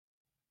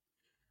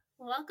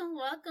Welcome,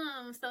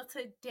 welcome. So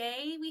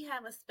today we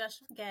have a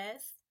special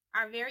guest,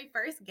 our very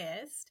first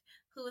guest,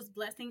 who is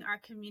blessing our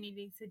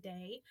community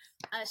today.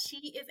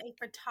 She is a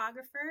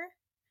photographer,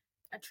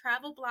 a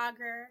travel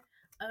blogger,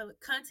 a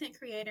content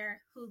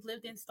creator who's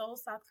lived in Seoul,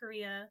 South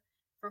Korea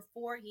for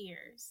 4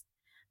 years.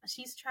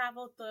 She's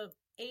traveled the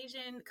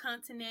Asian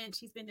continent.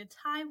 She's been to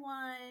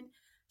Taiwan,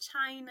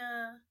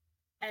 China,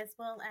 as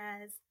well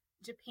as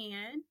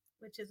Japan,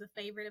 which is a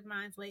favorite of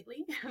mine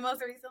lately,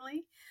 most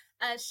recently.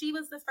 She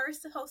was the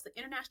first to host the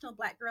International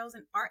Black Girls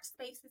in Art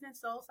Spaces in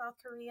Seoul, South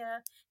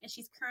Korea, and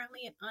she's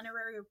currently an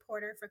honorary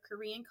reporter for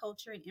Korean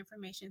Culture and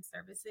Information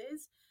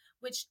Services,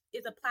 which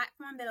is a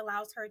platform that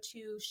allows her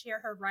to share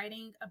her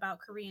writing about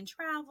Korean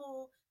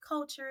travel,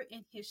 culture,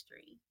 and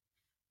history.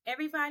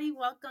 Everybody,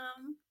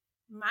 welcome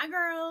my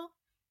girl,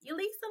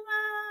 Elisa.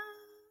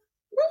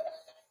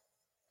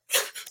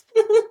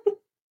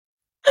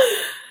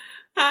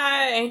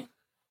 Hi.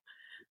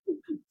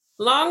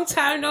 Long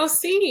time no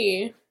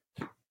see.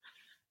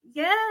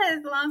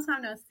 Yes, long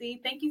time no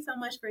see. Thank you so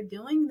much for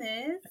doing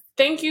this.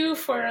 Thank you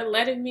for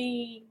letting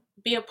me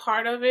be a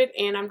part of it,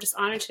 and I'm just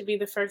honored to be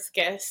the first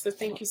guest. So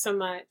thank you so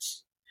much.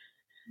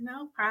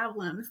 No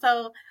problem.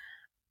 So,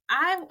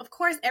 of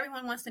course,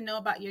 everyone wants to know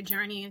about your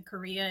journey in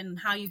Korea and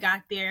how you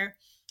got there.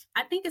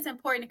 I think it's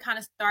important to kind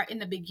of start in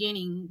the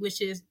beginning,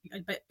 which is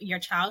your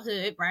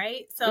childhood,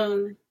 right? So,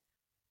 Mm.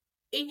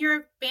 in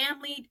your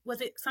family,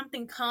 was it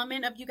something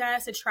common of you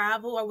guys to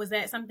travel, or was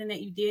that something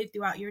that you did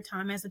throughout your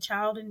time as a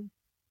child? And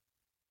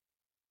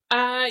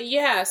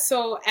Yeah.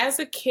 So as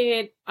a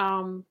kid,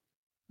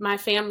 my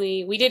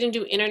family, we didn't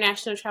do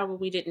international travel,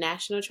 we did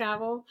national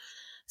travel.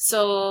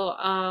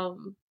 So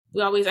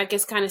we always, I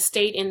guess, kind of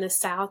stayed in the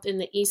South, in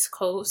the East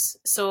Coast.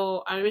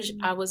 So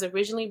I was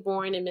originally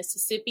born in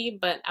Mississippi,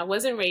 but I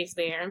wasn't raised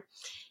there.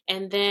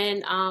 And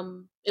then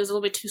it was a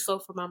little bit too slow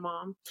for my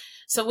mom.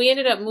 So we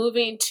ended up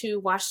moving to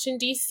Washington,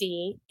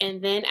 D.C.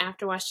 And then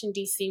after Washington,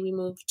 D.C., we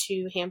moved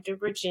to Hampton,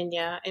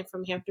 Virginia. And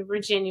from Hampton,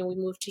 Virginia, we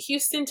moved to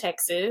Houston,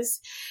 Texas.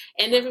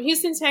 And then from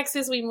Houston,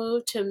 Texas, we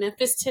moved to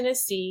Memphis,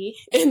 Tennessee.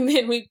 And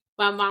then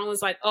my mom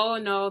was like, oh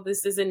no,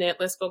 this isn't it.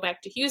 Let's go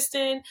back to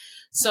Houston.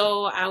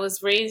 So I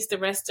was raised the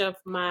rest of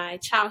my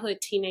childhood,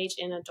 teenage,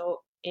 and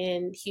adult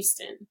in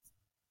Houston.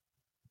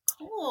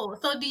 cool.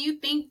 So, do you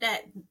think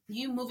that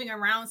you moving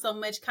around so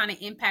much kind of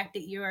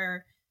impacted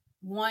your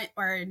want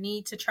or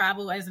need to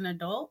travel as an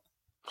adult?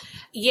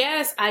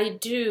 Yes, I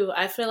do.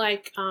 I feel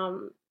like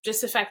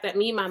just the fact that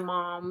me, my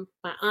mom,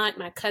 my aunt,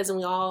 my cousin,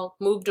 we all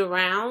moved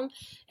around.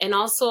 And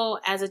also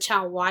as a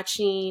child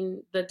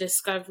watching the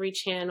Discovery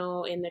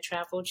Channel and the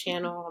Travel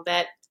Channel,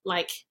 that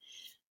like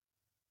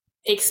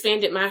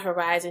expanded my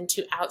horizon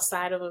to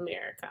outside of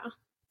America.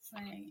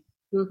 Right.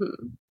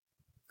 Hmm.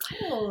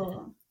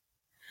 Cool.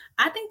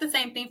 I think the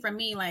same thing for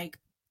me. Like,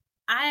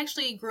 I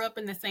actually grew up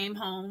in the same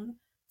home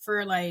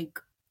for like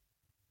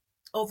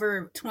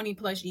over 20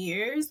 plus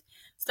years.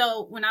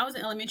 So when I was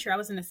in elementary, I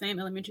was in the same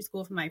elementary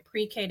school from like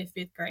pre-K to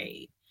fifth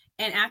grade.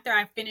 And after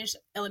I finished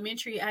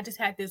elementary, I just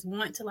had this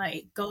want to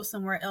like go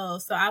somewhere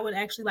else. So I would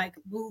actually like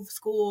move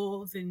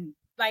schools and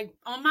like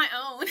on my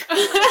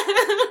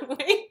own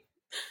Wait,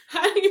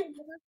 how do you?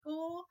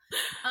 school,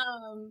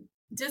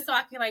 just so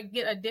I can like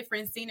get a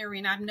different scenery.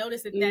 And I've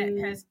noticed that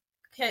Mm, has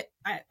kept,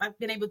 I've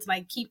been able to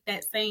like keep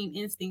that same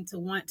instinct to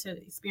want to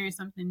experience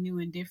something new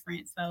and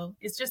different. So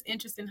it's just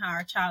interesting how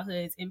our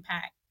childhoods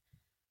impact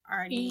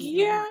our need and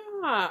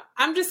yeah,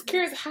 I'm just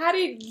curious. How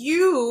did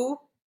you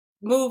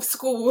move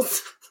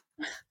schools?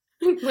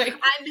 Like,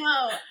 I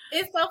know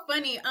it's so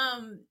funny.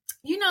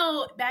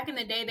 Back in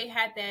the day they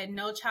had that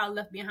No Child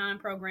Left Behind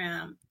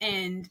program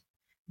and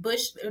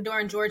Bush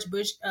during George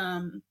Bush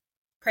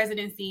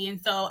presidency,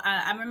 and so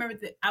I remember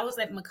that I was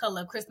at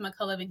McCullough, Chris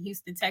McCullough in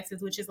Houston,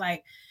 Texas, which is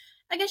like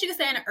I guess you could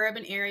say in an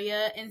urban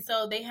area, and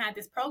so they had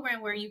this program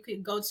where you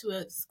could go to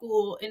a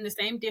school in the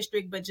same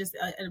district, but just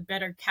a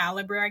better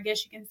caliber, I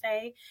guess you can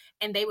say,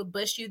 and they would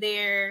bus you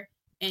there,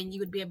 and you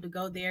would be able to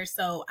go there.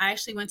 So I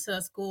actually went to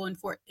a school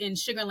in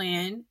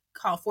Sugarland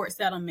called Fort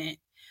Settlement,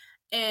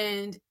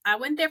 and I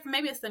went there for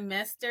maybe a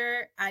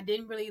semester. I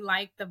didn't really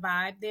like the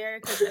vibe there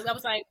because I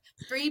was like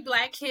three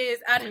black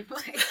kids out of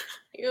like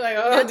you're like,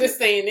 oh, millions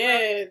this ain't of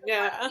it.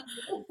 Yeah.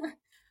 people.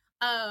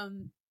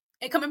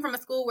 And coming from a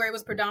school where it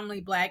was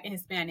predominantly black and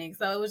Hispanic,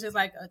 so it was just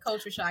like a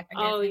culture shock, I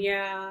guess. Oh, And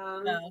yeah.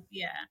 so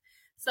yeah,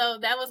 so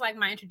that was like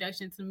my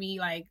introduction to me,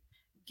 like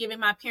giving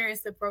my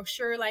parents the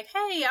brochure, like,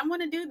 "Hey, I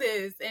want to do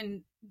this,"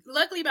 and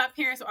luckily my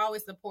parents were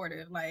always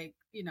supportive. Like,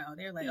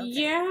 they're like, "Okay."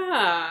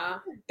 Yeah.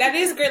 That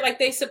is great. Like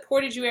they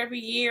supported you every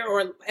year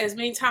or as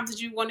many times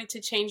as you wanted to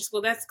change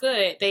school. That's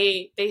good.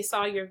 They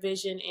saw your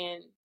vision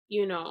and,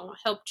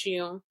 helped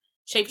you,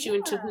 shaped you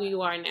into who Yeah.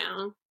 you are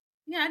now.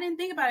 Yeah, I didn't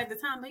think about it at the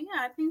time, but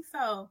yeah, I think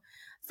so.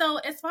 So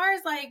as far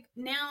as like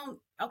now,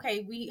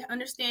 okay, we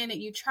understand that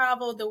you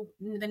travel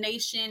the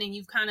nation and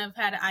you've kind of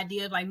had an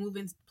idea of like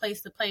moving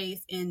place to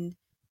place and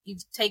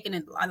you've taken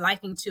a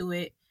liking to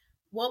it.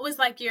 What was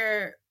like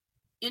your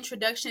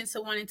introduction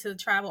to wanting to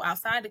travel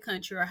outside the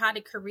country, or how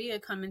did Korea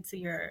come into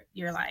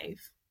your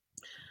life?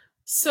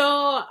 So,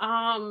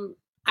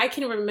 I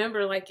can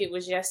remember like it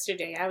was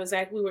yesterday.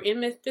 We were in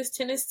Memphis,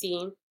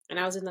 Tennessee, and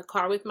I was in the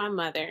car with my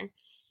mother,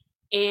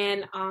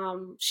 and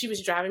she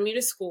was driving me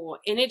to school,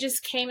 and it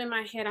just came in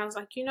my head. I was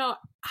like,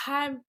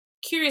 I'm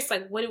curious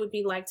like what it would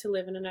be like to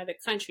live in another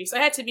country. So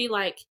I had to be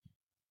like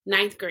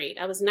ninth grade.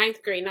 I was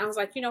ninth grade, and I was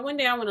like, one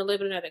day I want to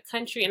live in another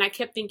country. And I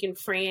kept thinking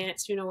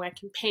France, where I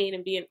can paint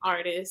and be an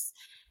artist.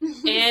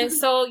 And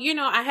so,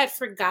 I had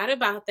forgot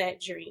about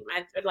that dream.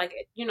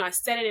 I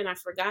said it and I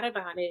forgot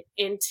about it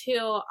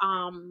until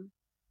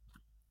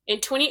in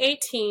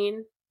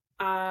 2018.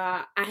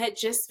 I had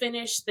just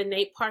finished the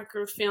Nate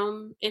Parker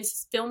film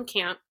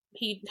camp.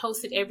 He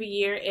hosted every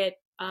year at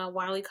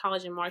Wiley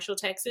College in Marshall,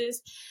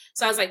 Texas.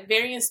 So I was like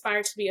very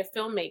inspired to be a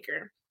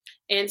filmmaker.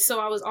 And so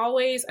I was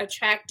always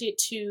attracted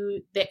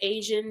to the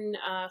Asian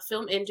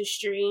film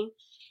industry.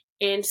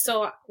 And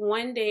so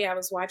one day I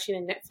was watching a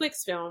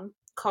Netflix film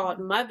called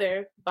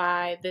Mother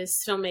by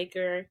this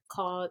filmmaker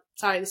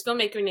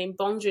named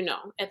Bong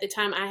Joon-ho. At the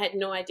time, I had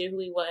no idea who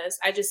he was.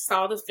 I just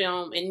saw the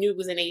film and knew it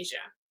was in Asia.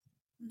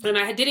 And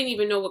I didn't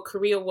even know what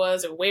Korea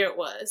was or where it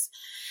was.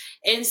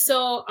 And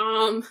so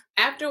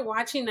after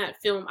watching that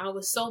film, I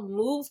was so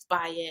moved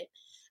by it.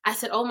 I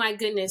said, oh my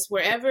goodness,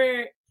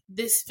 wherever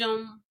this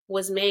film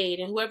was made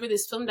and whoever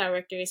this film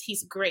director is,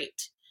 he's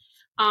great.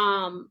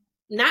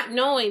 Not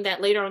knowing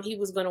that later on he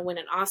was going to win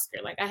an Oscar.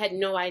 Like, I had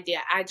no idea.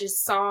 I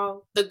just saw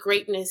the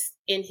greatness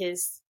in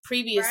his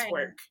previous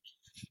work.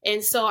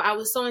 And so I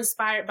was so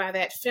inspired by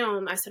that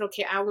film. I said,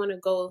 okay, I want to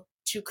go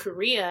to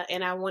Korea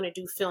and I want to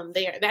do film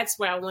there. That's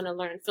where I want to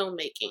learn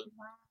filmmaking.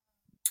 Wow.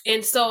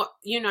 And so,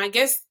 I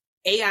guess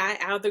AI,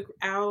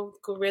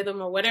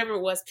 algorithm or whatever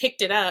it was,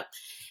 picked it up.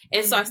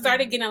 And so I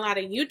started getting a lot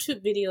of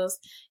YouTube videos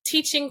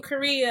teaching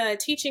Korea,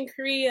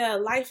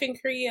 life in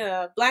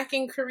Korea, Black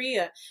in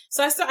Korea.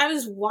 So I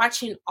was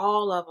watching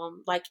all of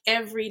them like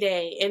every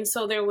day. And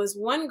so there was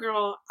one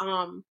girl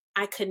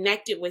I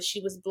connected with.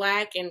 She was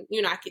Black, and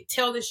I could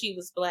tell that she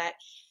was Black.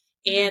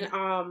 And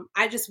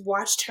I just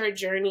watched her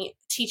journey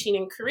teaching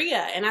in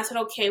Korea. And I said,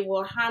 okay,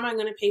 well, how am I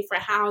going to pay for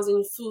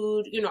housing,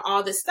 food,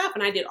 all this stuff?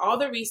 And I did all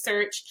the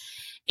research.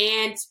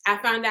 And I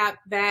found out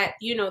that,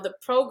 the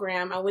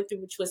program I went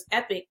through, which was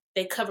EPIC,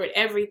 they covered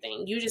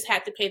everything. You just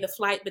had to pay the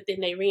flight, but then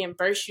they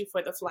reimburse you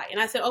for the flight.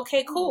 And I said,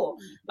 okay, cool.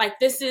 Like,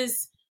 this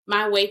is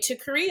my way to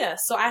Korea.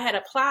 So I had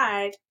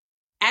applied.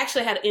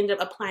 Actually, I had ended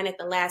up applying at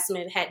the last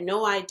minute, had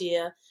no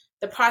idea.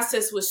 The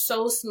process was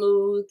so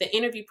smooth. The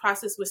interview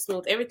process was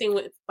smooth. Everything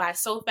went by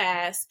so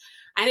fast.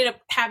 I ended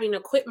up having to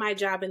quit my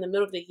job in the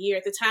middle of the year.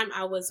 At the time,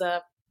 I was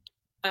a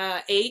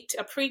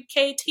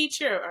pre-K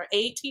teacher or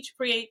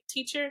pre-8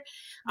 teacher.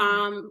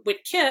 With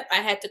KIPP, I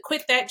had to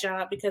quit that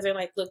job because they're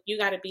like, look, you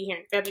got to be here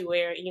in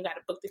February and you got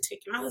to book the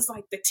ticket. And I was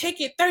like, the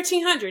ticket,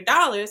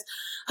 $1,300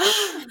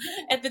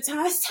 at the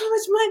time, so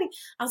much money.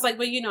 I was like,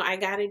 but I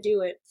got to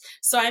do it.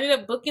 So I ended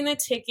up booking the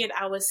ticket.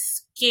 I was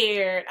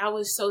scared. I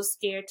was so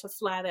scared to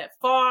fly that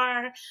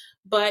far.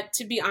 But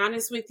to be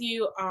honest with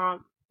you,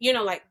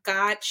 like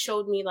God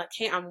showed me like,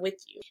 hey, I'm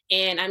with you.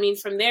 And I mean,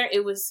 from there,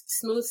 it was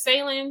smooth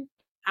sailing.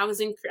 I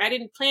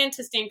didn't plan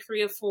to stay in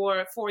Korea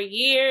for 4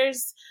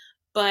 years,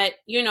 but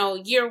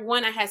year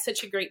one, I had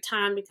such a great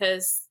time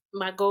because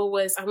my goal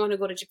was I want to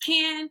go to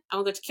Japan, I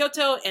want to go to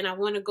Kyoto, and I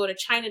want to go to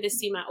China to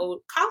see my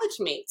old college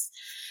mates.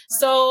 Right.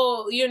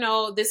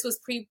 So, this was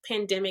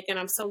pre-pandemic, and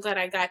I'm so glad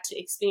I got to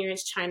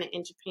experience China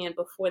and Japan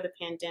before the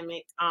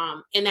pandemic.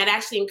 And that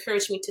actually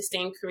encouraged me to stay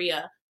in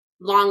Korea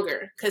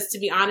longer because, to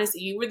be honest,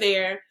 you were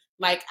there.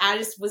 Like, I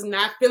just was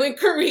not feeling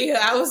Korea.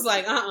 I was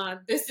like,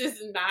 this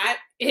is not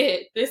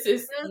it. This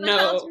is no.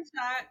 It was a culture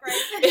shock,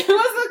 right? It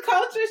was a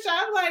culture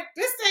shock. I'm like,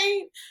 this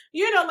ain't,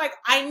 like,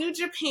 I knew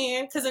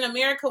Japan because in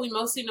America, we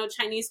mostly know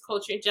Chinese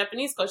culture and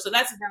Japanese culture. So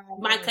that's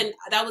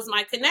that was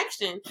my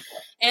connection.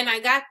 And I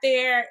got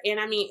there and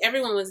I mean,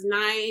 everyone was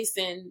nice.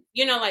 And,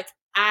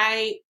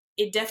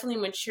 it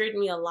definitely matured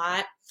me a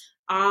lot.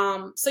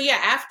 So yeah,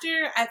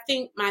 after I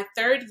think my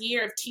third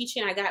year of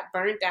teaching, I got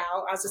burnt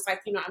out. I was just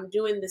like, I'm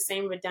doing the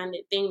same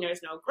redundant thing.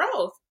 There's no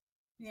growth.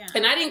 Yeah.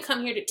 And I didn't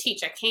come here to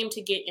teach. I came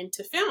to get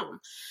into film.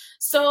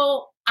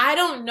 So I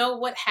don't know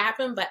what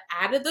happened, but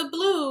out of the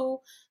blue,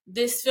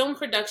 this film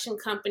production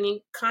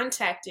company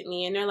contacted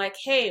me and they're like,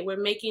 hey, we're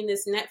making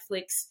this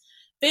Netflix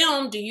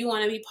film. Do you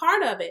want to be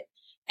part of it?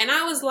 And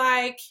I was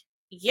like,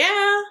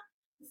 yeah,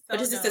 but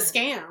this is a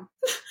scam.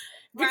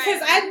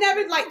 Because I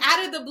never, like,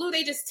 out of the blue,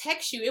 they just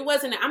text you. It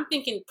wasn't, I'm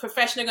thinking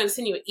professional, they're going to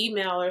send you an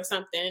email or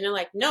something. And they're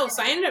like, no.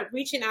 So I ended up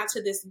reaching out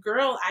to this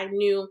girl I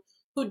knew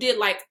who did,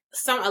 like,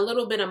 a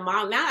little bit of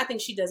modeling. Now I think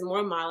she does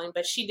more modeling,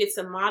 but she did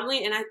some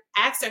modeling. And I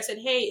asked her, I said,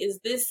 hey, is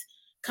this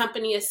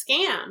company a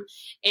scam?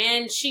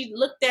 And she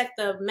looked at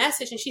the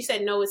message and she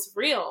said, no, it's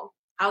real.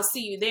 I'll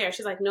see you there.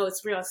 She's like, no,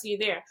 it's real. I'll see you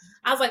there.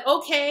 I was like,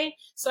 okay.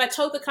 So I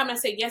told the company, I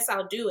said, yes,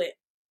 I'll do it.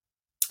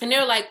 And they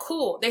were like,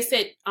 cool. They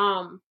said,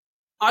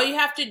 all you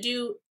have to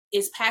do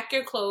is pack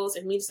your clothes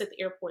and meet us at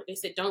the airport. They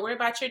said, don't worry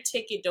about your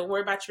ticket. Don't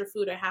worry about your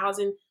food or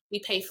housing.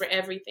 We pay for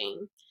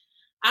everything.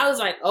 I was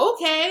like,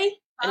 okay,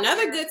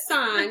 another good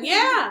sign.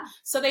 Yeah.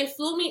 So they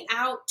flew me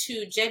out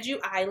to Jeju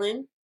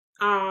Island.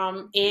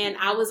 And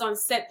I was on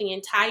set the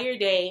entire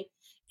day.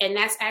 And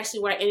that's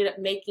actually where I ended up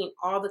making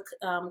all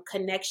the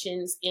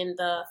connections in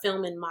the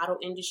film and model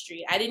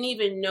industry. I didn't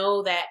even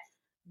know that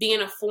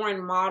being a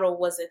foreign model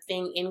was a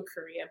thing in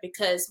Korea,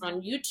 because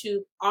on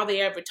YouTube, all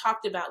they ever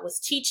talked about was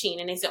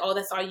teaching. And they said, oh,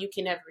 that's all you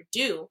can ever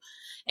do.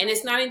 And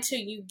it's not until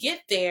you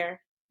get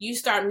there, you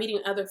start meeting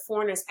other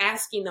foreigners,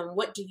 asking them,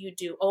 what do you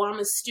do? Oh, I'm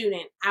a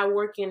student. I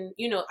work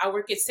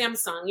at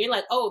Samsung. You're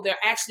like, oh, there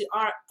actually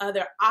are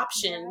other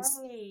options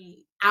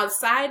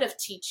outside of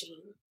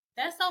teaching.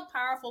 That's so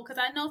powerful, because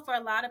I know for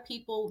a lot of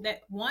people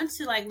that want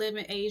to like live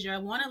in Asia,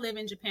 want to live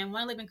in Japan,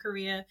 want to live in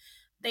Korea,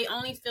 they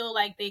only feel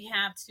like they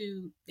have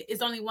to,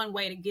 it's only one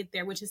way to get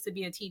there, which is to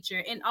be a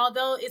teacher. And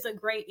although it's a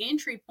great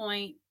entry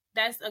point,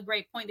 that's a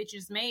great point that you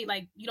just made.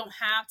 Like, you don't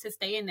have to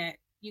stay in that.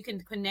 You can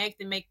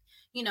connect and make,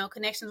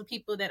 connections with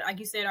people that, like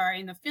you said, are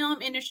in the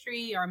film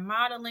industry or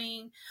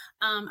modeling.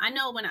 I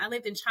know when I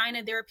lived in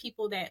China, there were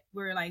people that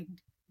were like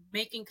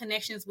making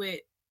connections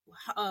with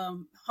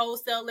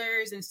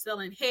wholesalers and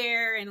selling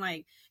hair and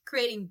like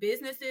creating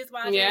businesses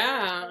while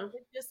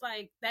it's just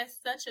like, that's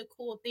such a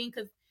cool thing,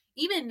 because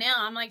even now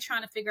I'm like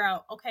trying to figure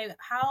out, okay,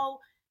 how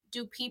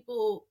do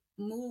people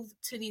move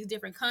to these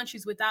different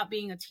countries without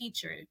being a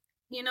teacher,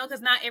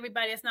 because not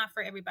everybody, it's not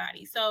for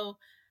everybody. So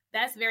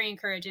that's very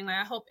encouraging. Like,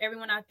 I hope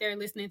everyone out there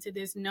listening to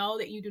this know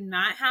that you do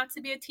not have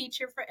to be a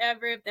teacher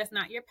forever if that's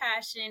not your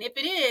passion. If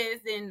it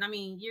is, then I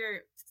mean,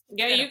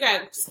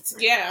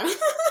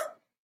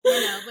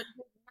 but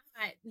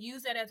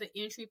use that as an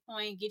entry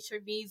point, get your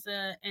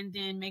visa, and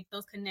then make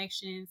those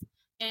connections.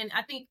 And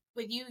I think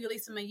with you,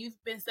 Lisa,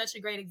 you've been such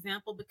a great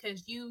example,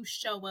 because you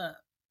show up.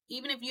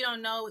 Even if you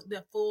don't know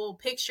the full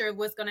picture of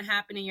what's going to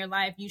happen in your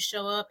life, you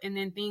show up and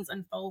then things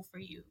unfold for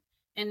you.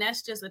 And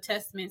that's just a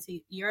testament to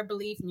your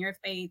belief and your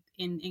faith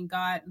in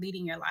God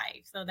leading your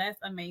life. So that's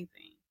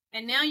amazing.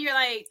 And now you're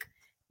like,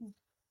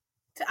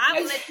 I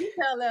will let you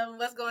tell them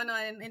what's going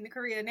on in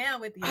Korea now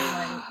with you.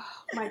 Like.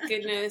 My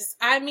goodness.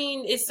 I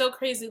mean, it's so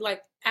crazy.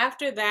 Like,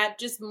 after that,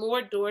 just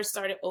more doors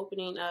started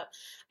opening up.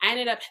 I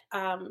ended up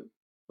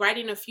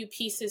writing a few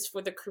pieces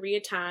for the Korea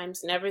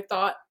Times. Never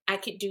thought I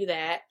could do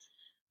that.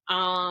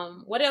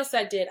 What else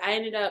I did? I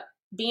ended up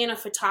being a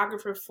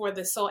photographer for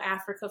the Seoul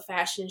Africa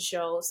fashion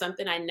show,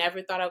 something I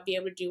never thought I'd be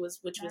able to do,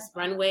 which was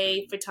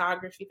runway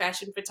photography,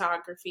 fashion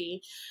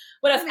photography.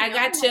 What else? I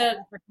got to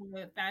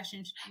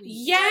fashion.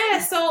 Yeah,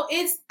 so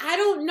I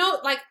don't know,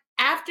 like,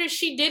 after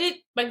she did it,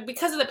 like,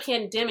 because of the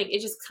pandemic,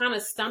 it just kind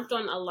of stumped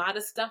on a lot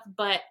of stuff.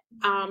 But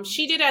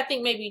she did, I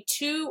think, maybe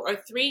 2 or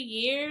 3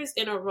 years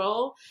in a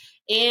row.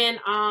 And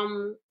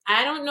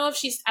I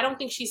don't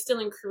think she's still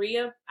in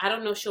Korea. I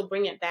don't know if she'll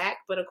bring it back.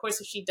 But of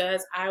course, if she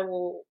does, I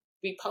will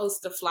repost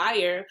the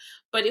flyer.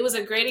 But it was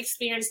a great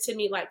experience to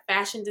meet like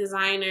fashion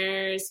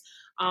designers.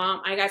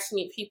 I got to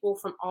meet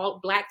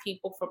Black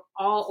people from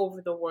all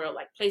over the world,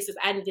 like places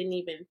I didn't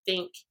even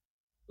think,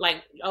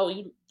 like, oh,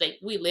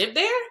 we live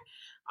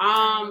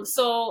there.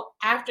 So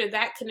after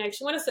that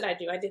connection, what else did I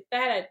do? I did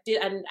that.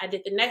 I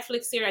did the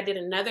Netflix series. I did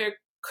another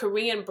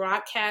Korean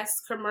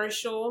broadcast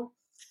commercial.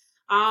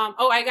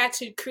 I got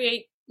to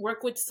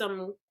work with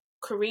some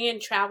Korean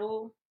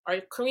travel or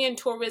Korean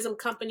tourism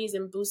companies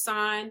in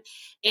Busan.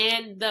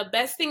 And the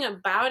best thing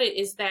about it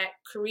is that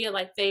Korea,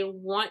 like, they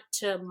want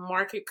to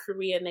market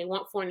Korea and they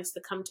want foreigners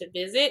to come to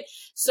visit.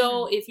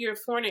 So if you're a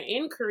foreigner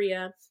in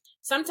Korea,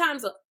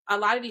 sometimes a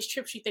lot of these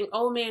trips you think,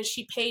 oh man,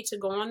 she paid to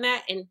go on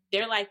that. And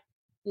they're like,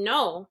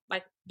 no,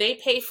 like, they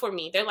paid for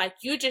me. They're like,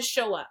 you just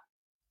show up.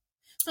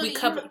 So do you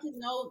have to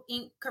know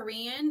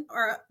Korean,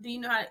 or do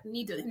you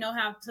need to know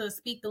how to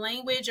speak the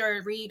language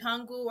or read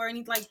Hangul or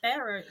anything like that,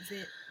 or is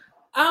it?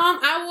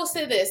 I will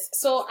say this.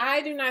 So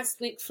I do not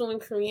speak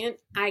fluent Korean.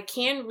 I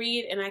can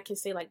read and I can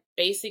say like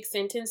basic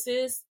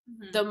sentences.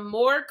 The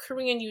more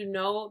Korean you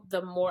know,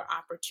 the more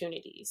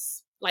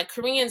opportunities. Like,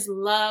 Koreans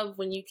love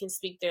when you can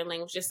speak their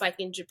language, just like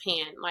in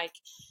Japan. Like,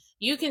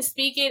 you can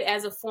speak it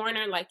as a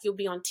foreigner, like you'll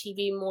be on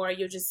TV more.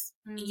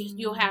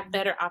 You'll have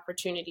better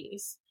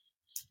opportunities.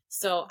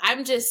 So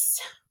I'm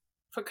just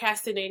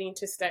procrastinating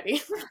to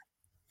study.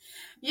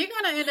 You're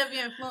going to end up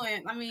being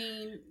fluent. I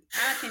mean,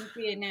 I can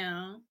see it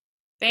now.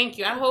 Thank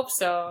you. I hope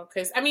so.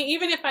 Because, I mean,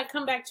 even if I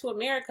come back to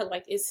America,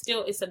 like, it's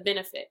a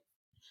benefit.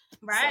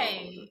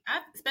 Right. So,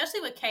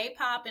 especially with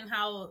K-pop and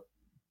how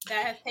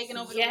that has taken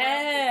over the world.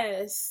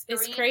 Yes.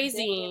 It's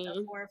crazy. At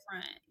the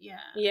forefront. Yeah.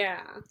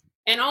 Yeah.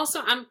 And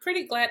also, I'm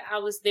pretty glad I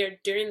was there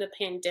during the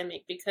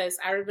pandemic, because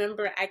I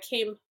remember I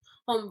came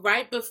home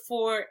right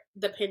before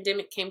the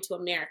pandemic came to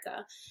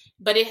America,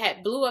 but it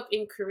had blew up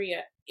in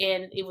Korea,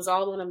 and it was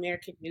all on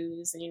American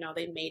news, and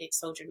they made it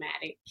so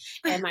dramatic.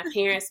 And my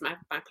parents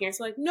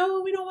were like,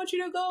 no, we don't want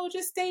you to go,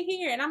 just stay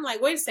here. And I'm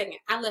like, wait a second,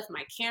 I left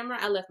my camera,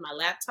 I left my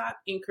laptop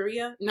in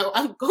Korea. No,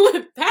 I'm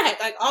going back.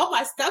 Like, all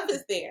my stuff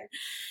is there.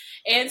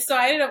 And so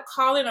I ended up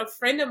calling a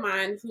friend of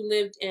mine who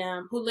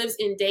lives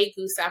in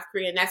Daegu, South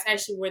Korea, and that's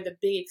actually where the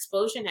big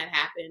explosion had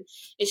happened.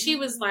 And she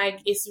was like,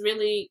 it's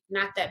really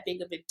not that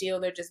big of a deal.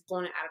 They're just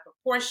blowing it out of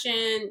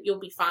proportion. You'll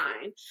be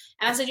fine.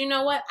 And I said, you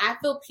know what? I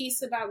feel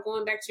peace about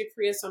going back to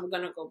Korea Korea, so I'm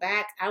going to go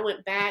back. I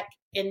went back,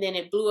 and then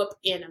it blew up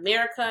in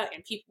America,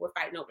 and people were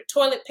fighting over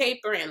toilet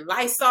paper and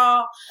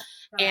Lysol.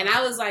 And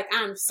I was like,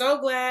 I'm so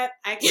glad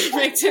I came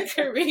back to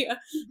Korea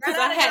because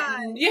I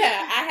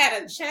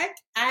had a check.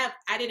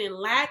 I didn't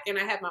lack, and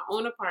I had my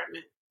own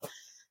apartment.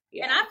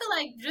 Yeah. And I feel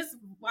like just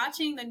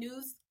watching the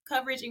news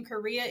coverage in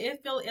Korea,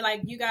 it felt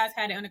like you guys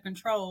had it under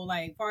control.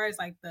 Like, as far as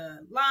like the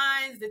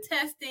lines, the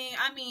testing.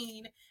 I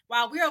mean,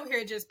 while we're over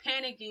here just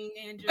panicking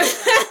and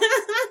just.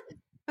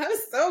 I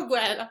was so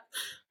glad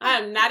I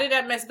am not in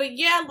that mess. But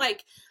yeah,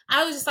 like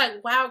I was just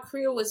like, wow,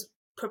 Korea was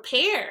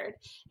prepared.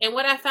 And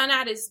what I found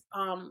out is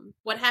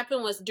what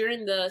happened was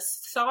during the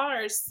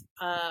SARS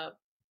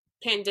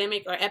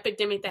pandemic or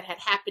epidemic that had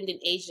happened in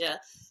Asia,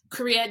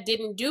 Korea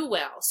didn't do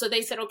well. So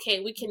they said,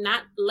 okay, we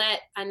cannot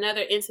let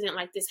another incident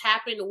like this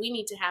happen. We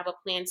need to have a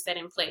plan set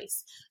in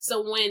place.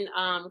 So when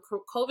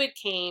COVID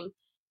came,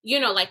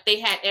 like they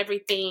had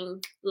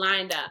everything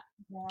lined up.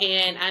 Yeah.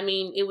 And I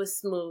mean, it was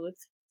smooth.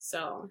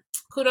 So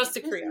kudos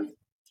to Korea.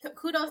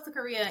 Kudos to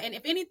Korea. And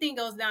if anything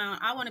goes down,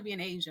 I want to be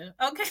in Asia.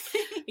 Okay.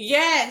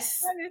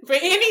 Yes. For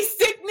any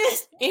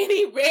sickness,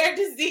 any rare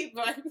disease.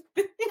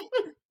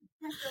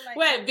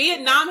 Like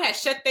Vietnam had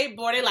shut their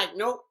border. Like,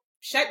 nope,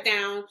 shut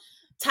down.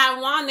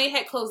 Taiwan, they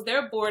had closed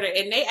their border,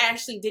 and they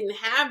actually didn't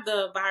have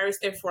the virus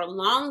there for a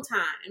long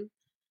time.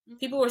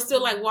 People were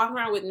still like walking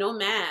around with no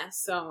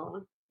mask.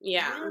 So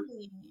yeah.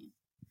 Really?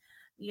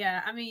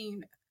 Yeah. I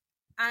mean,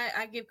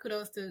 I give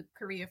kudos to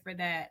Korea for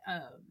that.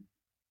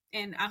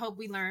 And I hope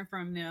we learn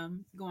from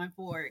them going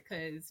forward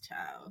because,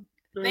 child,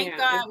 thank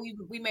God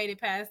we made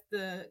it past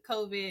the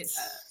COVID.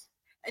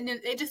 And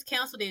then they just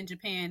canceled it in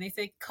Japan. They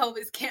said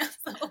COVID's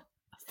canceled.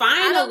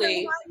 Finally. I don't know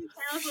why you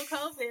cancel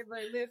COVID,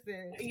 but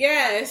listen.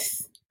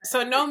 Yes.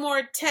 So no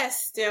more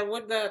tests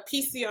with the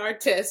PCR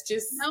test.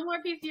 Just no more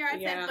PCR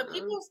tests. But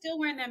people are still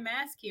wearing their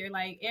mask here.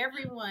 Like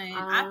everyone.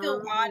 I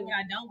feel odd when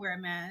I don't wear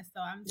a mask.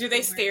 So I'm. Do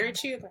they stare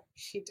at you like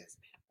she doesn't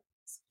have a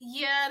mask?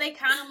 Yeah, they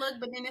kind of look,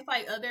 but then it's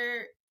like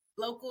other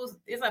locals.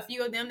 It's a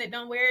few of them that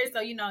don't wear it.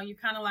 So you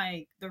kind of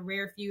like the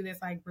rare few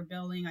that's like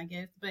rebelling, I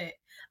guess. But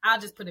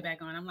I'll just put it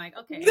back on. I'm like,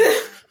 okay.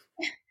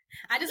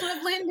 I just want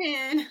to blend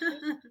in.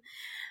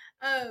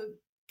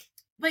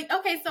 But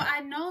okay, so I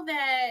know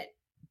that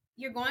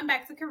you're going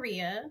back to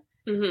Korea,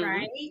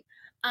 right?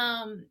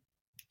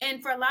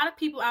 And for a lot of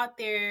people out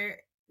there,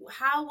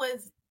 how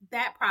was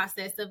that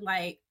process of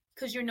like,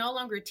 because you're no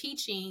longer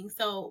teaching,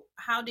 so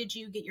how did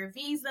you get your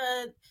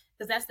visa?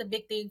 Because that's the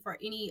big thing for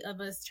any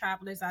of us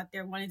travelers out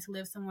there wanting to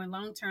live somewhere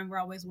long term. We're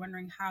always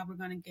wondering how we're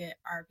going to get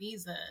our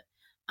visa.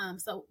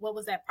 So what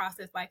was that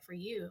process like for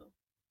you?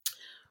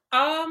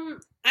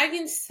 I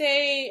can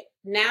say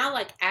now,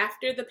 like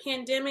after the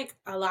pandemic,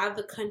 a lot of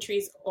the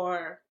countries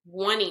are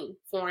wanting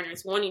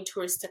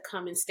tourists to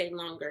come and stay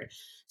longer.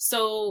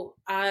 So,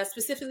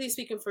 specifically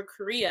speaking for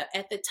Korea,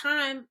 at the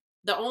time,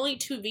 the only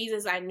two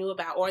visas I knew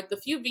about, or the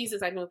few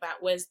visas I knew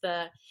about, was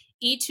the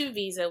E2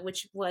 visa,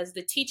 which was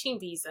the teaching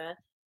visa.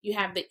 You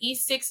have the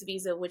E6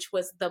 visa, which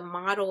was the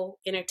model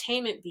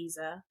entertainment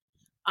visa.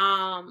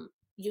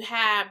 You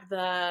have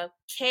the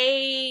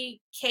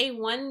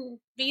K1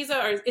 visa,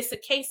 or it's a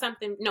K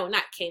something. No,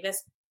 not K.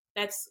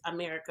 That's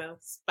America's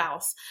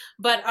spouse.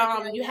 But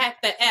you had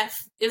the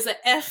F. Is a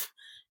F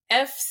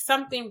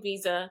something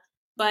visa.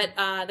 But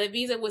the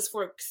visa was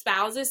for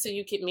spouses, so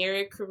you could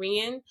marry a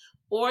Korean,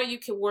 or you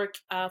could work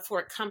for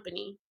a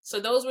company. So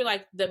those were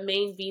like the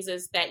main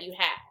visas that you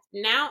had.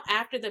 Now,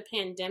 after the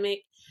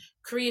pandemic,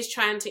 Korea is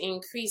trying to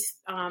increase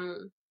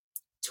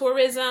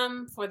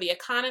tourism for the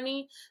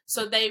economy.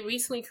 So they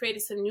recently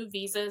created some new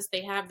visas.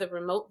 They have the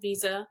remote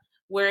visa,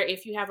 where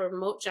if you have a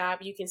remote job,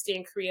 you can stay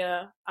in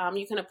Korea.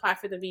 You can apply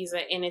for the visa,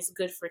 and it's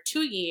good for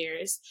 2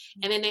 years.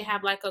 And then they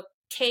have like a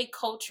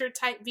K-culture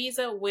type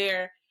visa,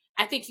 where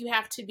I think you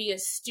have to be a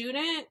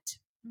student,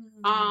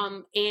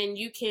 and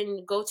you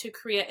can go to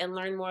Korea and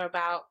learn more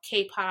about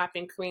K-pop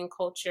and Korean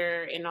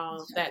culture and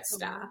all that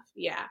stuff.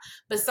 Yeah.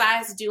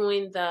 Besides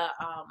doing the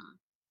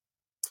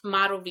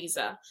model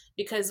visa,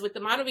 because with the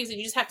model visa,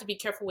 you just have to be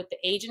careful with the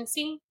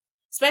agency,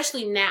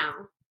 especially now.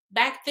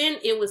 Back then,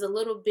 it was a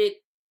little bit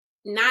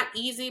not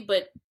easy,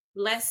 but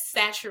less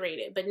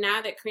saturated. But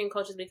now that Korean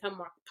culture has become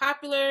more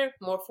popular,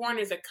 more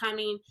foreigners are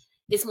coming,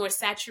 it's more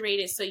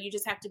saturated. So you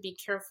just have to be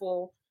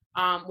careful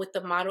with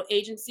the model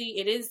agency.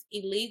 It is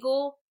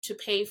illegal to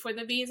pay for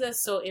the visa.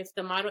 So if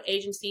the model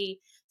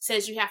agency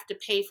says you have to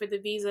pay for the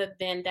visa,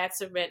 then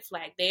that's a red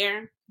flag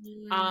there.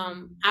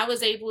 I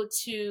was able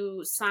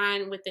to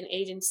sign with an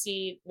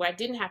agency where I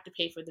didn't have to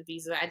pay for the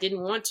visa. I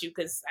didn't want to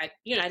because I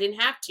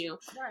didn't have to.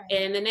 Right.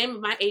 And the name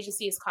of my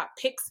agency is called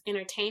Pix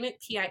Entertainment,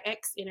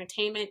 PIX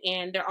Entertainment,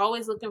 and they're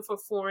always looking for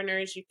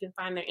foreigners. You can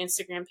find their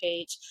Instagram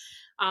page.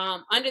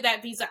 Under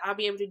that visa, I'll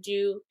be able to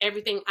do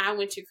everything I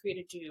went to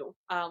Korea to do,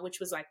 which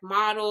was like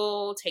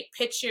model, take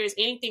pictures,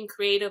 anything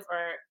creative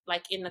or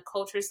like in the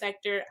culture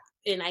sector,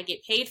 and I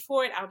get paid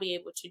for it. I'll be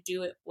able to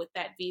do it with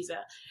that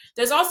visa.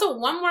 There's also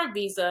one more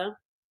visa.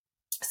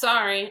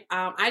 Sorry,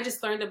 I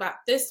just learned about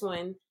this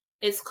one.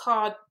 It's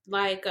called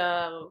like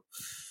a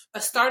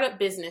startup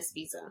business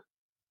visa.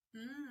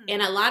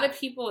 And Mm. a lot of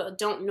people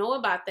don't know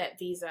about that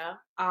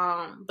visa,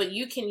 but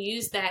you can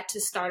use that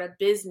to start a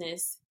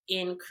business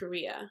in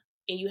Korea.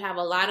 And you have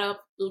a lot of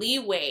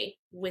leeway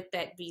with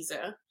that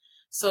visa.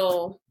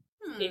 So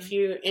if Hmm.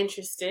 you're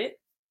interested.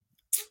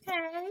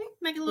 Okay.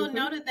 Make a little Hmm.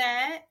 note of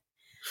that.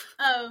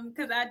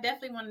 Because I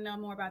definitely want to know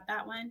more about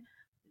that one.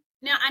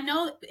 Now, I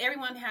know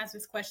everyone has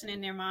this question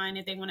in their mind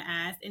that they want to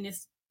ask, and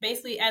it's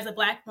basically as a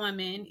Black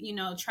woman,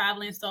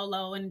 traveling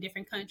solo in a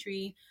different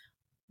country.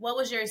 What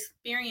was your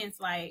experience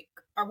like,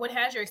 or what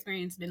has your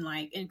experience been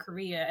like in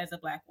Korea as a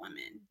Black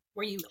woman?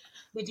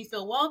 Did you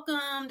feel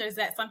welcomed? Or is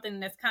that something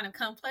that's kind of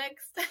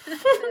complex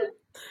to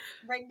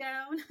break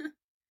down?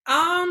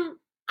 Um,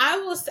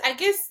 I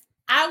guess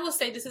I will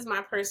say this is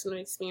my personal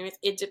experience.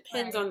 It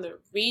depends Right. on the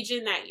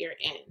region that you're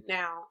in.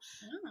 Now,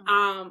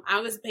 Oh,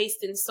 I was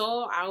based in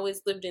Seoul. I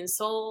always lived in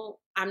Seoul.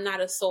 I'm not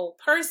a Seoul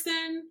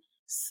person.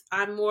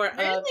 I'm more of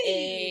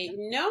really? a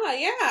no,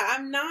 yeah,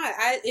 I'm not.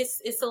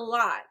 It's a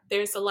lot.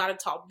 There's a lot of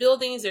tall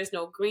buildings, there's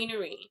no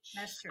greenery.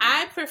 That's true.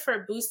 I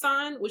prefer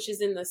Busan, which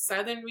is in the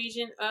southern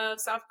region of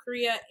South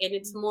Korea, and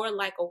it's more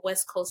like a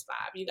West Coast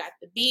vibe. You got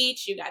the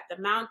beach, you got the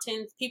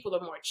mountains, people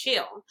are more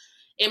chill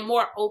and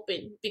more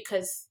open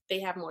because they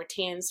have more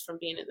tans from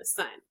being in the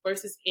sun.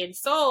 Versus in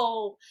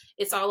Seoul,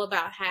 it's all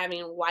about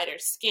having whiter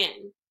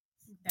skin.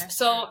 That's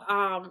So,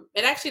 true.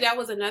 and actually, that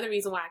was another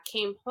reason why I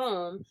came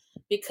home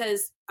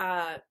because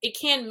it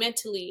can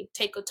mentally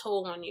take a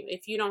toll on you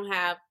if you don't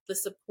have the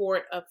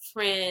support of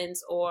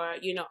friends or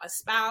a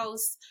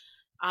spouse.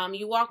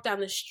 You walk down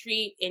the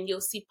street and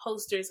you'll see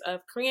posters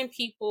of Korean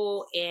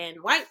people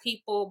and white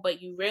people,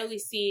 but you rarely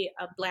see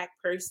a Black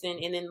person.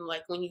 And then,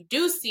 like, when you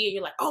do see it,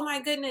 you're like, oh my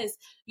goodness,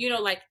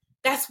 like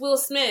that's Will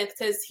Smith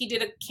because he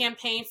did a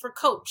campaign for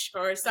Coach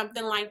or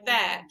something like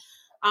that.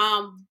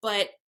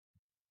 But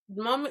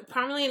moment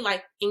primarily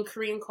like in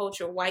Korean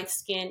culture, white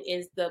skin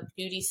is the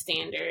beauty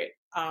standard.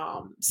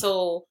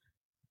 So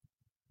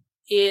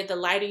the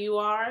lighter you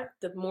are,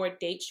 the more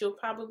dates you'll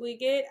probably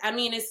get. I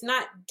mean, it's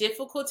not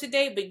difficult to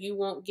date, but you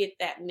won't get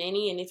that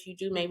many. And if you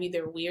do, maybe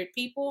they're weird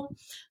people.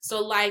 So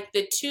like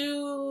the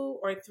two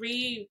or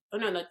three, oh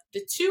no,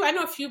 the two, I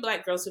know a few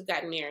Black girls who've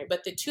gotten married,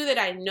 but the two that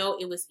I know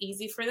it was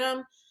easy for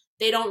them,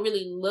 they don't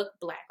really look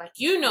Black. Like,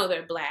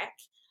 they're Black,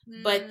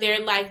 but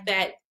they're like Mm,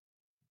 that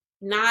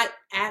not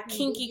at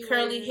kinky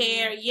curly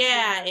hair, ambiguous.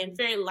 yeah, Yeah. and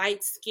very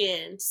light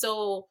skin.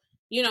 So,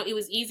 it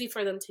was easy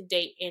for them to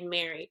date and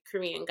marry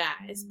Korean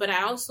guys. But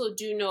I Mm, also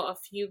do know a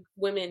few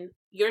women,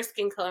 your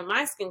skin color,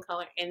 my skin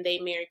color, and they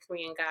marry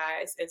Korean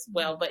guys as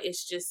well. mm. But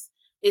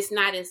it's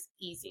not as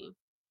easy.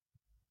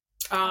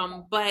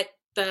 Okay. But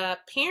the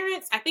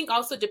parents, I think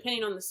also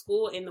depending on the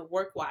school and the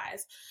work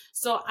wise.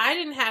 So I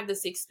didn't have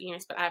this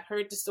experience, but I've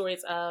heard the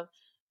stories of,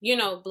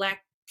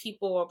 Black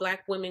people or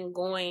Black women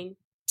going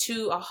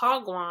to a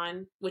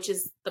Hagwon, which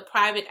is the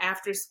private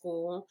after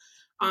school,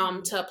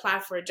 Hmm. to apply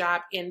for a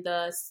job. And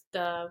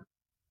the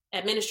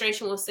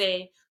administration will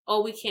say,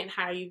 oh, we can't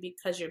hire you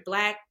because you're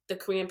Black. The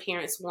Korean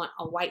parents want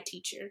a white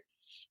teacher.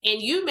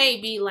 And you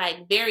may be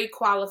like very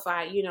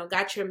qualified,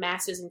 got your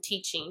master's in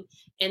teaching.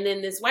 And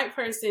then this white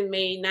person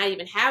may not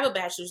even have a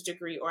bachelor's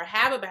degree or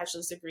have a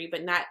bachelor's degree,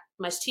 but not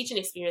much teaching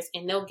experience.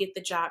 And they'll get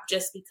the job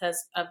just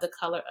because of the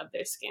color of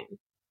their skin.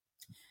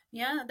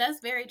 Yeah,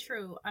 that's very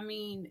true. I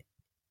mean,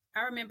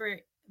 I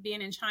remember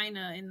being in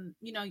China, and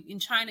in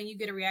China, you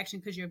get a reaction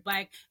because you're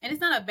Black, and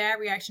it's not a bad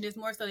reaction. It's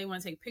more so they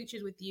want to take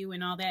pictures with you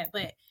and all that.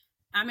 But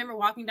I remember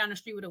walking down the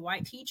street with a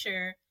white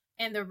teacher,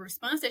 and the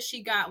response that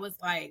she got was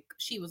like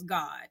she was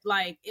God.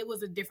 Like it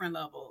was a different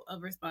level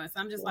of response.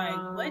 I'm just like,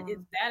 what is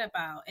Wow. that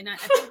about? And I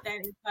think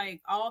that is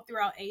like all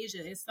throughout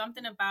Asia. It's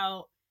something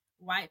about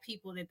white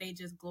people that they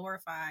just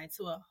glorify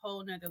to a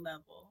whole nother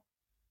level.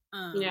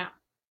 Um, Yeah.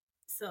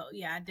 so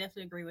yeah, I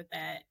definitely agree with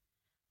that.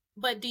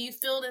 But do you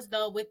feel as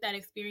though with that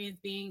experience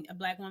being a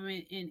Black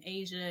woman in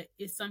Asia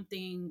is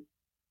something,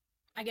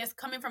 I guess,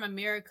 coming from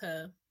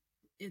America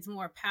is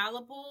more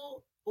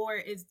palatable, or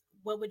is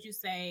what would you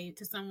say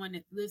to someone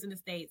that lives in the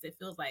States that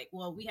feels like,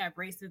 well, we have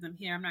racism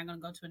here, I'm not going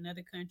to go to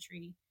another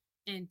country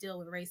and deal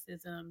with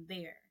racism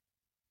there?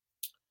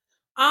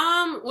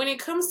 When it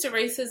comes to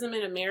racism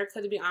in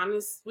America, to be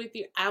honest with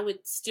you, I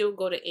would still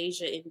go to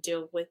Asia and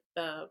deal with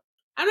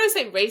I'm not gonna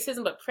say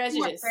racism, but More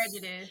prejudice.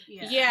 prejudice,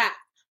 yeah. Yeah,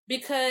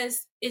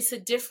 because it's a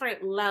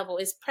different level.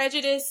 It's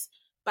prejudice,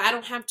 but I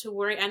don't have to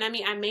worry. And I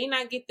mean, I may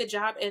not get the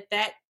job at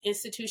that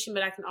institution,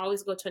 but I can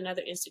always go to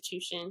another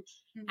institution.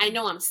 I Hmm.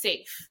 know I'm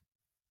safe.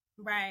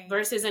 Right.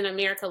 Versus in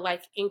America,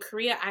 like in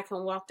Korea, I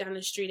can walk down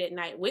the street at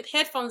night with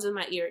headphones in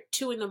my ear,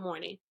 2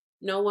 a.m.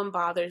 No one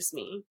bothers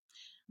me.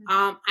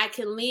 Hmm. I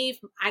can leave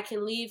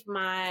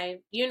my,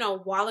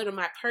 wallet or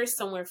my purse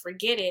somewhere,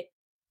 forget it.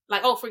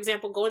 Like, oh, for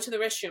example, going to the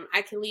restroom,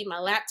 I can leave my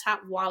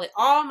laptop, wallet,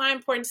 all my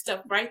important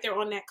stuff right there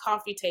on that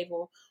coffee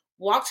table.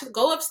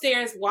 Go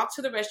upstairs, walk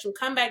to the restroom,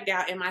 come back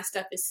down, and my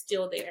stuff is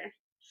still there.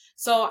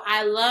 So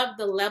I love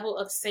the level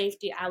of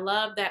safety. I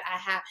love that I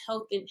have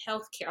health and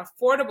healthcare,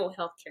 affordable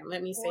healthcare.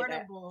 Let me say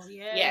that. Affordable,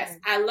 Yes, yes.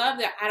 I love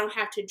that I don't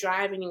have to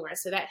drive anywhere.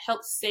 So that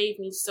helps save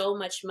me so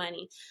much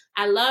money.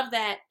 I love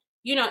that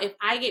you know, if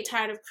I get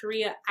tired of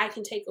Korea, I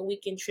can take a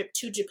weekend trip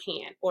to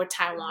Japan or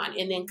Taiwan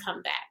and then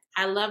come back.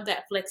 I love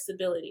that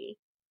flexibility.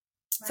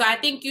 So I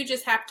Right. think you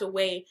just have to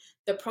weigh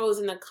the pros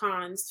and the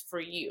cons for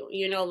you.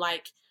 You know,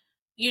 like,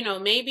 you know,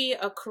 maybe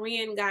a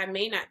Korean guy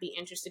may not be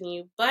interested in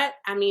you, but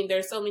I mean,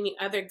 there's so many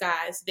other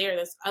guys there.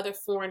 There's other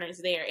foreigners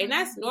there, and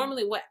that's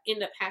normally what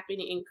end up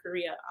happening in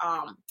Korea.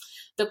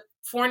 The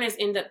foreigners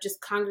end up just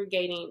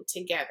congregating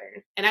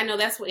together, and I know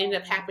that's what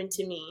ended up happening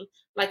to me.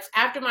 Like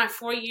after my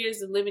 4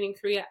 years of living in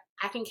Korea,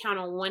 I can count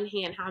on one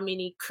hand how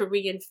many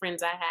Korean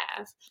friends I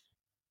have,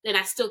 and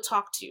I still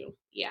talk to.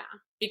 Yeah,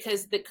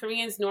 because the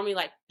Koreans normally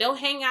like they'll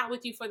hang out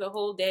with you for the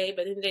whole day,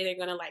 but in the day they're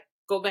gonna like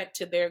go back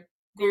to their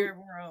group. Their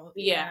world.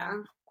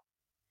 Yeah.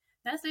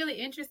 That's really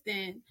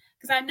interesting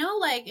because I know,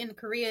 like in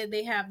Korea,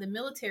 they have the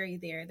military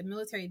there, the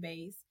military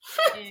base,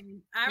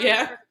 and I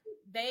remember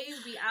they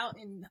would be out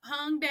in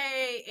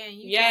Hongdae, and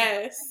you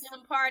Yes. see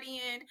them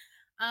partying.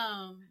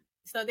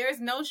 So there's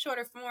no short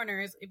of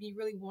foreigners if you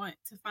really want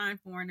to find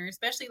foreigners,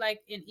 especially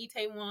like in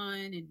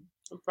Itaewon and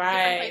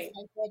different places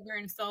like that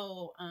during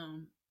Seoul.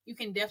 You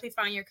can definitely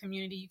find your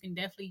community. You can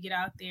definitely get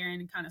out there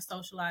and kind of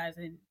socialize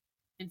and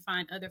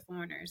find other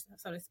foreigners,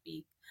 so to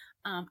speak.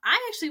 I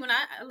actually, when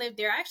I lived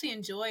there, I actually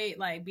enjoyed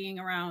like being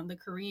around the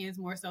Koreans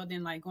more so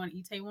than like going to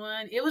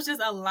Itaewon. It was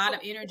just a lot of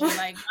energy.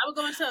 Like I would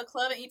go into a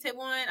club in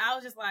Itaewon, I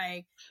was just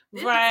like,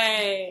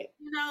 right,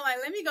 you know, like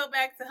let me go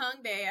back to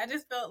Hongdae. I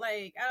just felt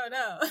like I don't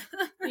know.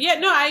 Yeah,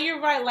 no,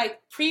 you're right.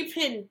 Like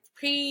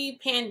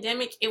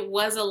pre-pandemic, it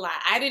was a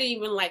lot. I didn't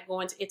even like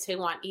going to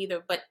Itaewon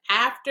either. But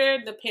after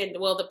the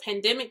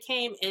pandemic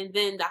came, and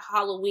then the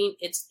Halloween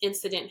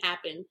incident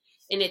happened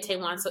in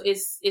Itaewon, so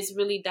it's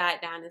really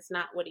died down. It's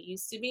not what it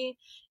used to be,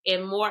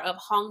 and more of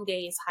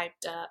Hongdae is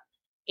hyped up,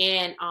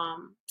 and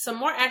some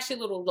more actually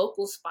little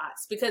local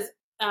spots because.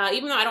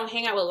 Even though I don't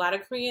hang out with a lot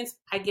of Koreans,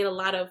 I get a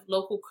lot of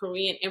local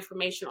Korean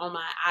information on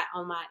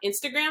my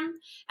Instagram.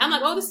 I'm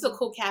like, oh, this is a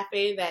cool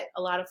cafe that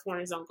a lot of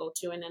foreigners don't go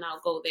to, and then I'll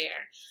go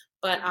there.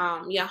 But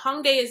yeah,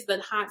 Hongdae is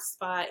the hot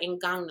spot in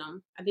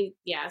Gangnam. I think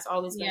it's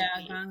always been.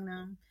 Yeah,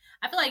 Gangnam.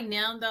 I feel like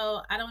now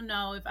though, I don't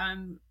know if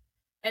I'm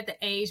at the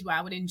age where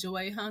I would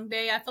enjoy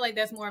Hongdae. I feel like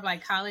that's more of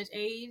like college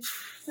age.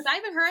 Because I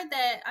even heard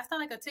that I saw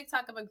like a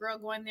TikTok of a girl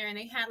going there and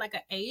they had like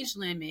an age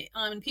limit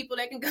on people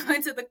that can go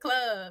into the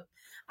club.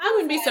 I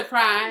wouldn't be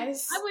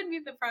surprised. I wouldn't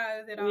be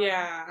surprised at all.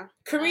 Yeah.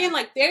 Korean,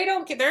 like they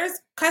don't get, there's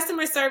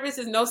customer service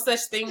is no such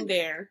thing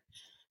there.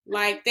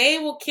 Like they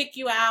will kick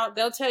you out.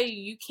 They'll tell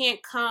you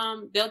can't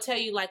come. They'll tell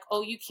you like,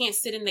 oh, you can't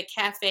sit in the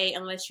cafe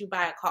unless you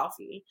buy a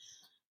coffee.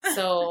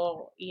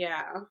 So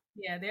yeah.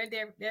 Yeah, they're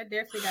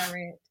definitely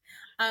direct.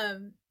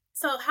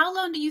 So how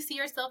long do you see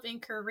yourself in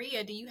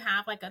Korea? Do you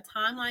have like a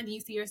timeline? Do you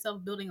see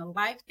yourself building a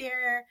life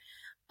there?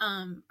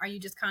 Are you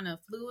just kind of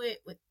fluid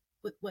with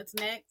what's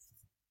next?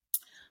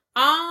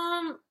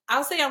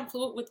 I'll say I'm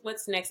fluid with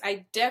what's next.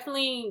 I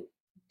definitely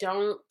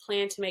don't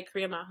plan to make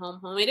Korea my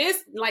home. It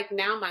is like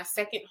now my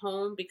second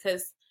home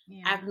because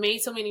I've made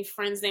so many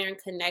friends there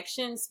and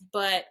connections,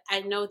 but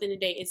I know at the end of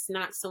the day it's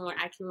not somewhere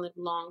I can live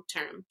long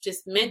term.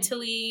 Just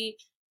mentally,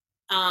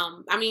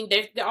 I mean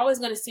they're always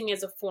going to see me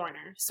as a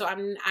foreigner, so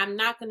I'm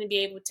not going to be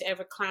able to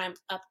ever climb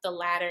up the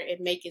ladder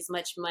and make as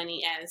much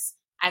money as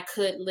I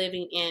could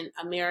living in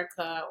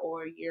America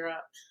or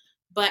Europe.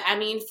 But I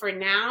mean, for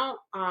now,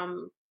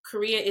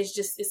 Korea is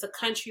it's a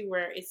country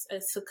where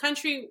it's a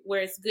country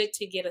where it's good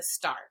to get a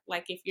start.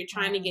 Like if you're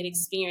trying to get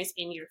experience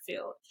in your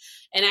field.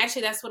 And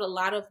actually that's what a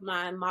lot of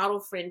my model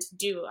friends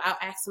do. I'll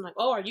ask them like,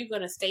 oh, are you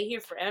going to stay here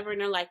forever? And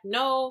they're like,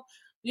 no,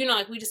 you know,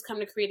 like we just come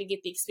to Korea to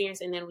get the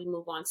experience and then we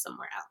move on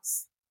somewhere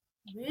else.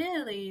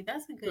 Really?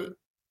 That's a good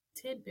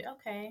tidbit.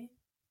 Okay.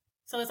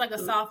 So it's like a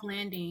soft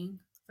landing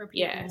for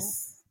people.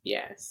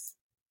 Yes.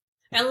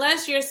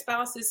 Unless your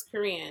spouse is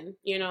Korean,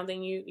 you know,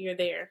 then you're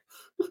there.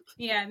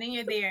 Yeah, then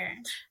you're there.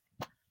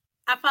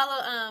 I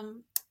follow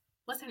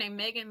what's her name?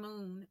 Megan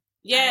Moon.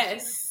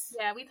 Yes.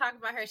 Yeah, we talked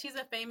about her. She's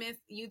a famous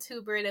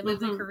YouTuber that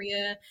lives in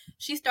Korea.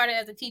 She started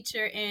as a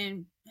teacher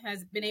and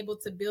has been able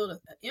to build an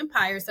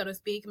empire, so to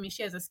speak. I mean,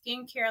 she has a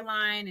skincare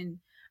line and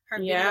her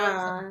videos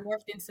have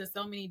morphed into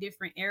so many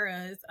different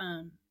eras.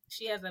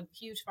 She has a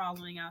huge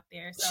following out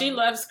there. So. She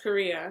loves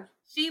Korea.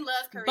 She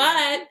loves Korea.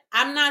 But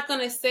I'm not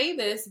going to say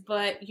this,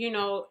 but you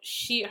know,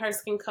 her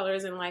skin color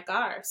isn't like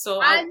ours.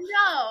 So I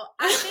know.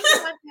 I think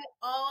about that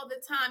all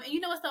the time. And you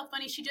know what's so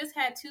funny? She just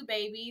had 2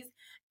 babies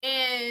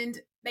and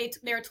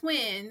they're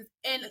twins.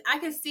 And I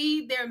can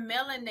see their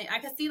melanin. I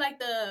can see like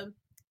the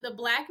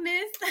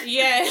blackness.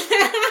 Yeah.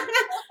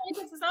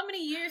 For so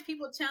many years,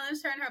 people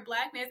challenged her in her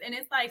blackness, and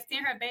it's like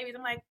seeing her babies.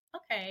 I'm like,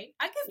 okay,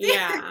 I can see.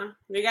 Yeah,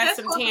 they got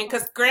some tan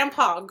because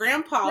grandpa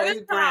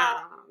is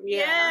brown.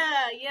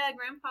 Yeah,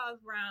 grandpa's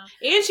brown.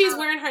 And she's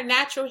wearing her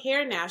natural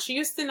hair now. She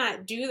used to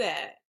not do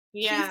that.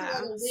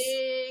 Yeah,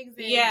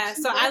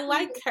 wigs. So I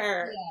like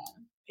her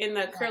in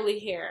the curly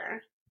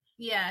hair.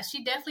 Yeah,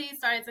 she definitely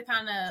started to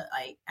kind of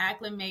like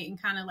acclimate and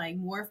kind of like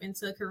morph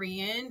into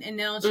Korean, and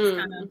now she's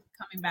kind of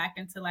coming back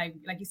into like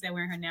you said,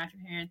 wearing her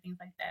natural hair and things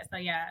like that. So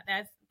yeah,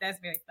 that's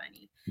very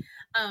funny.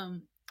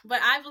 But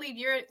I believe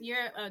you're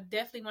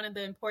definitely one of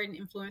the important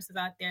influencers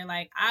out there.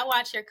 Like I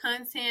watch your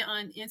content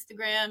on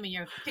Instagram and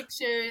your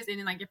pictures and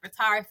then like your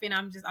photography, and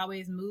I'm just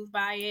always moved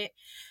by it.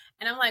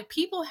 And I'm like,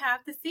 people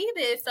have to see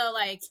this. So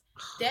like,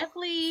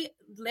 definitely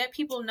let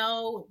people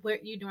know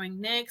what you're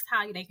doing next,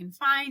 how they can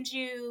find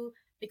you,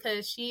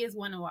 because she is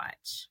one to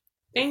watch.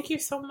 Thank you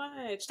so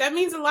much. That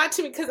means a lot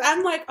to me because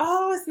I'm like,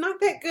 oh, it's not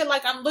that good.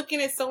 Like I'm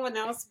looking at someone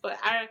else, but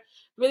I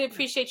really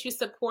appreciate you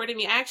supporting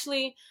me.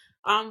 Actually,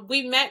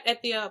 we met at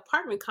the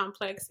apartment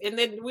complex, and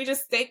then we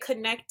just stayed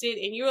connected.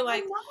 And you were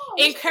like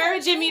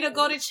encouraging me to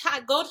go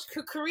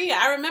to Korea.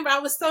 I remember I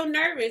was so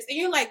nervous, and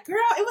you're like, "Girl,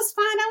 it was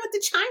fine. I went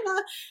to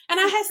China, and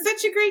I had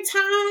such a great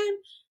time."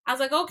 I was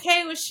like,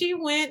 okay, well, she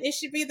went. It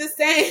should be the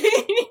same.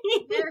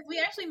 Yes, we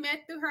actually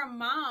met through her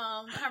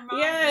mom. Her mom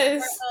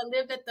Yes.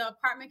 lived at the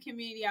apartment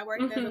community. I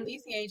worked as a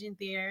leasing agent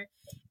there.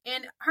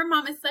 And her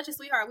mom is such a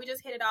sweetheart. We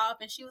just hit it off.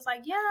 And she was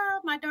like, yeah,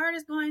 my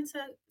daughter's going to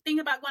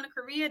think about going to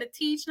Korea to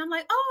teach. And I'm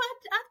like, oh,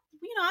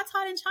 I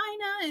taught in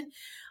China. And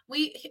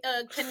we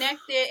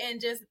connected and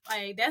just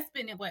like, that's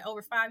been, what,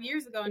 over 5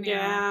 years ago now.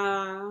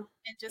 Yeah.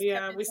 And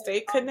just we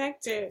stayed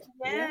connected.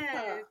 Yes.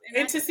 Yeah.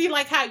 And to see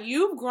like how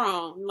you've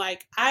grown,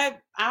 like I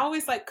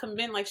always like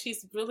commend, like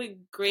she's really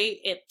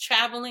great at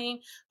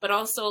traveling, but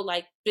also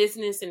like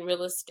business and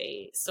real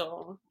estate.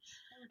 So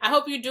I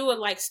hope you do a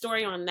like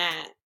story on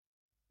that.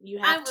 You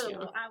have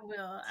to. I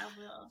will.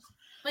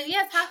 But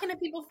yes, how can the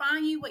people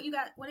find you? What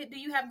do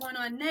you have going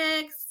on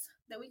next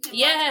that we can?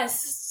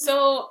 Yes.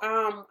 So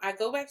I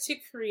go back to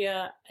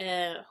Korea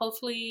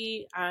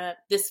hopefully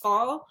this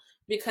fall,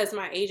 because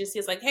my agency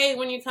is like, hey,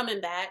 when are you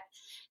coming back?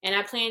 And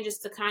I plan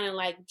just to kind of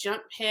like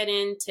jump head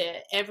into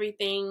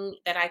everything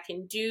that I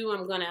can do.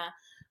 I'm gonna,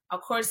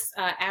 of course,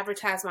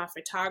 advertise my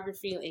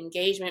photography,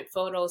 engagement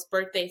photos,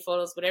 birthday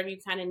photos, whatever you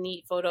kind of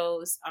need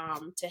photos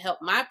to help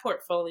my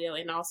portfolio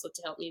and also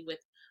to help me with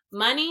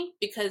money,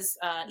 because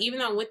even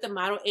though I'm with the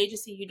model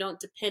agency, you don't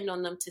depend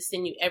on them to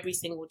send you every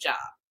single job.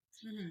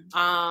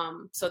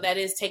 Mm-hmm. So that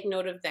is, take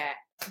note of that.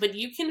 But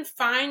you can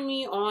find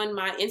me on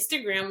my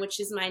Instagram, which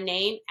is my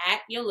name, at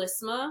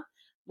Yolisma,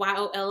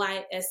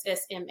 YOLISSMA.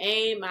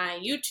 My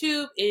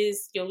YouTube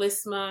is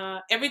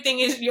Yolisma. Everything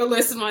is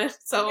Yolisma.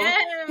 So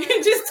you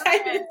can just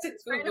type it into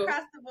Google. Right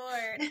across the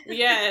board.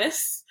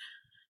 Yes.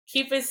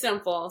 Keep it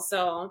simple.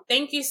 So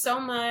thank you so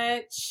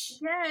much.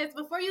 Yes.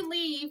 Before you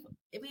leave,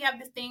 we have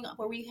this thing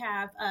where we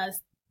have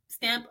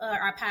stamp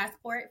our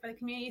passport for the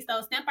community.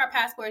 So stamp our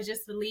passport is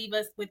just to leave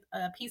us with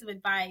a piece of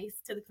advice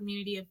to the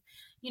community of,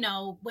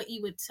 what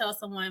you would tell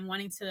someone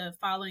wanting to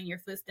follow in your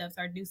footsteps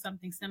or do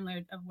something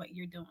similar of what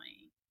you're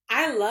doing.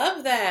 I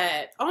love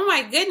that. Oh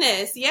my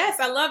goodness. Yes,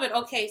 I love it.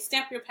 Okay,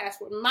 stamp your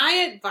passport.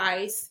 My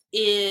advice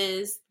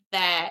is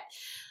that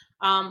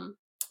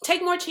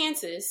take more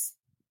chances.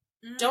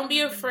 Don't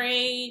be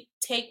afraid.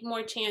 Take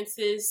more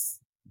chances.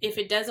 If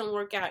it doesn't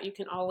work out, you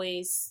can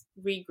always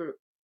regroup.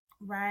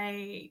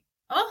 Right.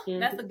 Oh,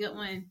 that's a good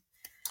one.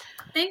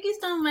 Thank you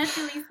so much,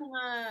 Elisa.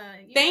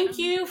 Thank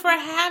you for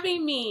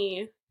having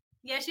me.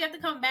 Yes, you have to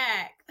come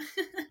back.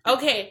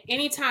 Okay,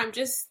 anytime.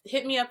 Just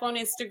hit me up on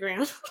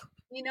Instagram.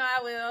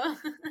 I will.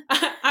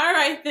 All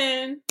right,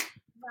 then.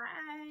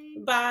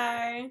 Bye.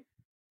 Bye.